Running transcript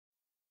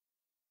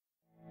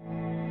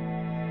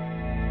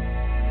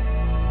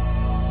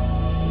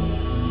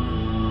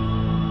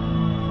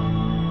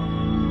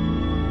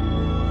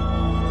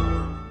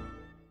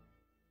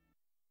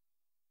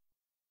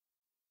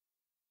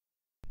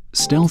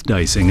Stealth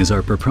dicing is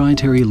our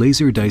proprietary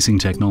laser dicing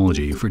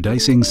technology for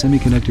dicing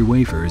semiconductor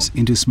wafers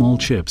into small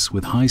chips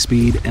with high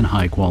speed and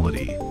high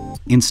quality.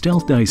 In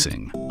stealth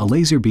dicing, a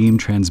laser beam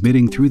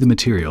transmitting through the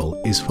material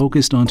is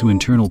focused onto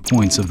internal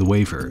points of the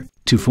wafer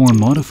to form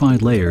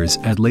modified layers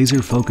at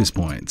laser focus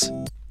points.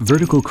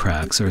 Vertical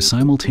cracks are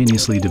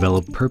simultaneously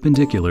developed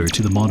perpendicular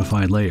to the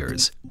modified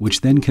layers,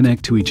 which then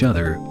connect to each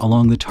other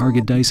along the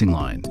target dicing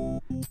line.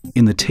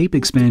 In the tape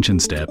expansion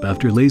step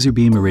after laser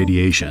beam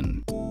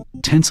irradiation,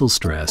 tensile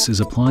stress is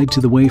applied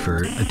to the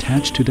wafer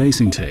attached to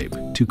dicing tape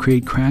to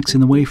create cracks in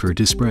the wafer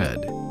to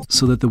spread,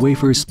 so that the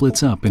wafer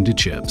splits up into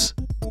chips.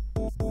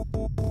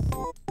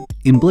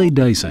 In blade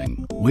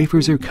dicing,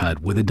 wafers are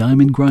cut with a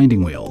diamond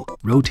grinding wheel,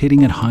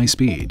 rotating at high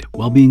speed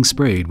while being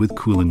sprayed with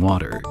cooling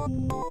water.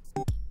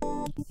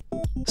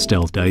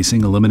 Stealth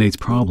dicing eliminates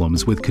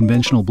problems with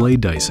conventional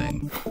blade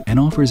dicing and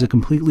offers a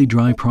completely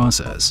dry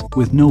process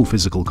with no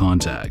physical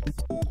contact.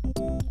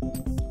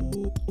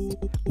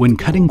 When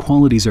cutting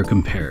qualities are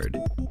compared,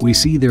 we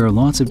see there are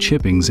lots of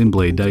chippings in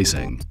blade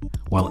dicing,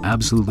 while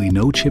absolutely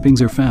no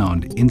chippings are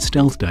found in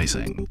stealth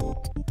dicing.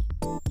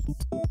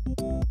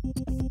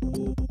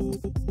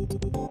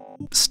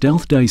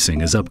 Stealth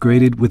dicing is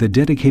upgraded with a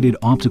dedicated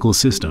optical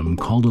system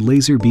called a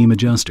laser beam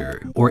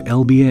adjuster, or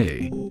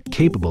LBA,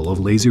 capable of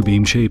laser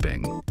beam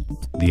shaping.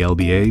 The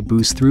LBA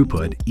boosts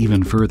throughput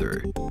even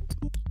further.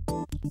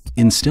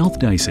 In stealth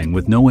dicing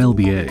with no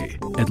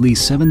LBA, at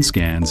least 7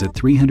 scans at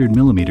 300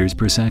 mm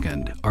per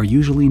second are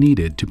usually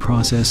needed to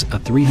process a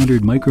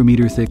 300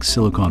 micrometer thick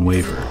silicon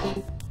wafer.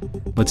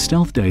 But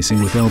stealth dicing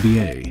with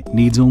LBA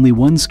needs only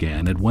 1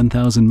 scan at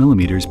 1000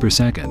 mm per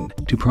second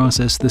to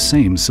process the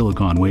same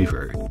silicon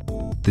wafer.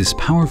 This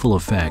powerful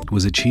effect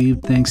was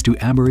achieved thanks to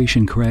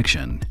aberration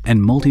correction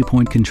and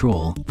multi-point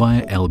control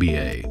via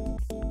LBA.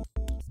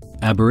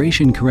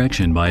 Aberration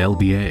correction by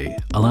LBA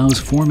allows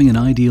forming an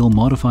ideal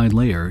modified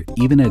layer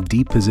even at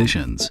deep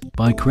positions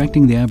by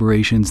correcting the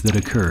aberrations that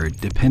occur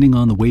depending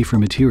on the wafer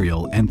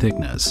material and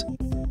thickness.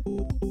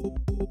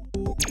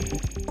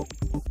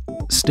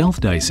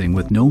 Stealth dicing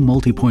with no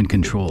multi-point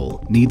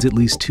control needs at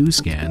least 2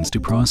 scans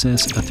to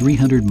process a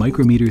 300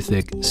 micrometer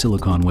thick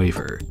silicon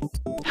wafer.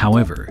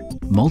 However,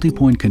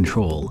 multi-point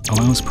control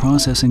allows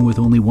processing with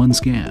only 1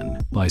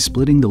 scan by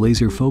splitting the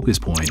laser focus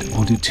point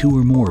onto 2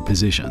 or more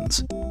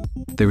positions.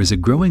 There is a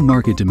growing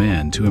market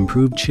demand to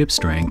improve chip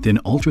strength in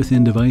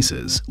ultra-thin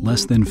devices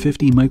less than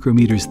 50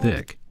 micrometers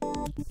thick.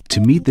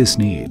 To meet this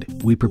need,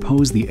 we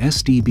propose the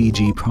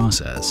SDBG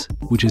process,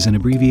 which is an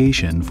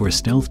abbreviation for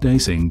stealth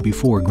dicing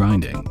before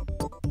grinding.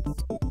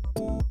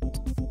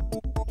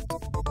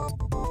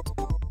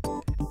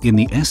 In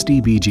the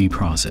SDBG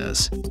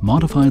process,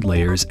 modified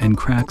layers and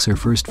cracks are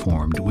first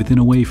formed within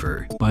a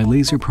wafer by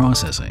laser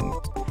processing,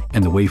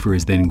 and the wafer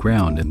is then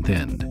ground and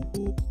thinned.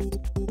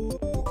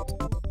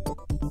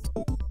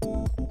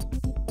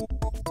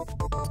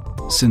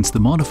 Since the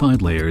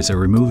modified layers are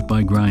removed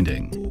by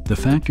grinding, the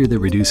factor that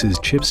reduces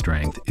chip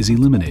strength is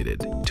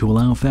eliminated to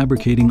allow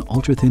fabricating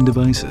ultra-thin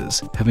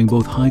devices having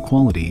both high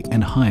quality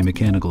and high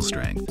mechanical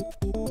strength.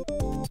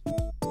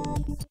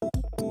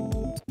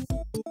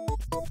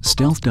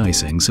 Stealth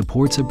dicing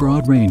supports a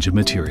broad range of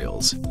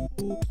materials.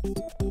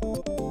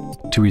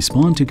 To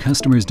respond to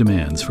customers'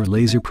 demands for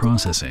laser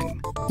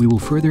processing, we will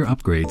further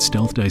upgrade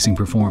stealth dicing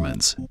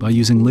performance by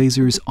using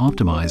lasers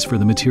optimized for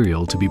the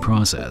material to be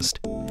processed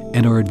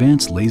and our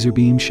advanced laser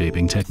beam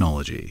shaping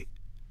technology.